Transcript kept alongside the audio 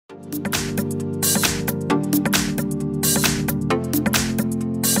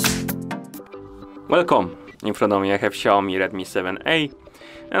Welcome! In front of me I have Xiaomi Redmi 7A,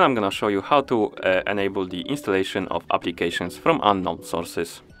 and I'm gonna show you how to enable the installation of applications from unknown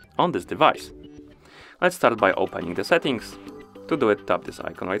sources on this device. Let's start by opening the settings. To do it, tap this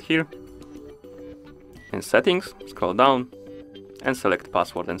icon right here. In settings, scroll down and select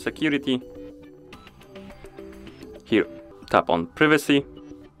password and security. Here, tap on privacy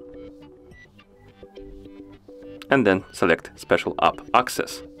and then select special app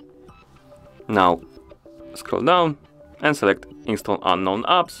access. Now scroll down and select install unknown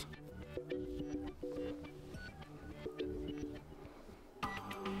apps.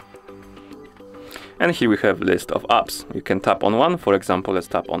 And here we have a list of apps. You can tap on one, for example, let's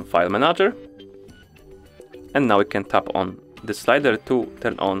tap on File Manager. And now we can tap on the slider to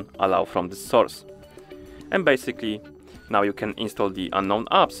turn on Allow from this source. And basically, now you can install the unknown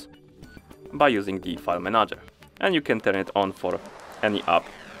apps by using the File Manager. And you can turn it on for any app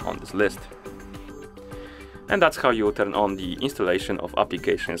on this list. And that's how you turn on the installation of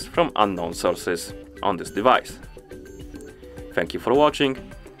applications from unknown sources on this device. Thank you for watching.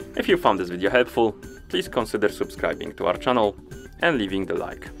 If you found this video helpful, please consider subscribing to our channel and leaving the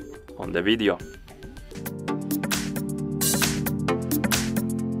like on the video.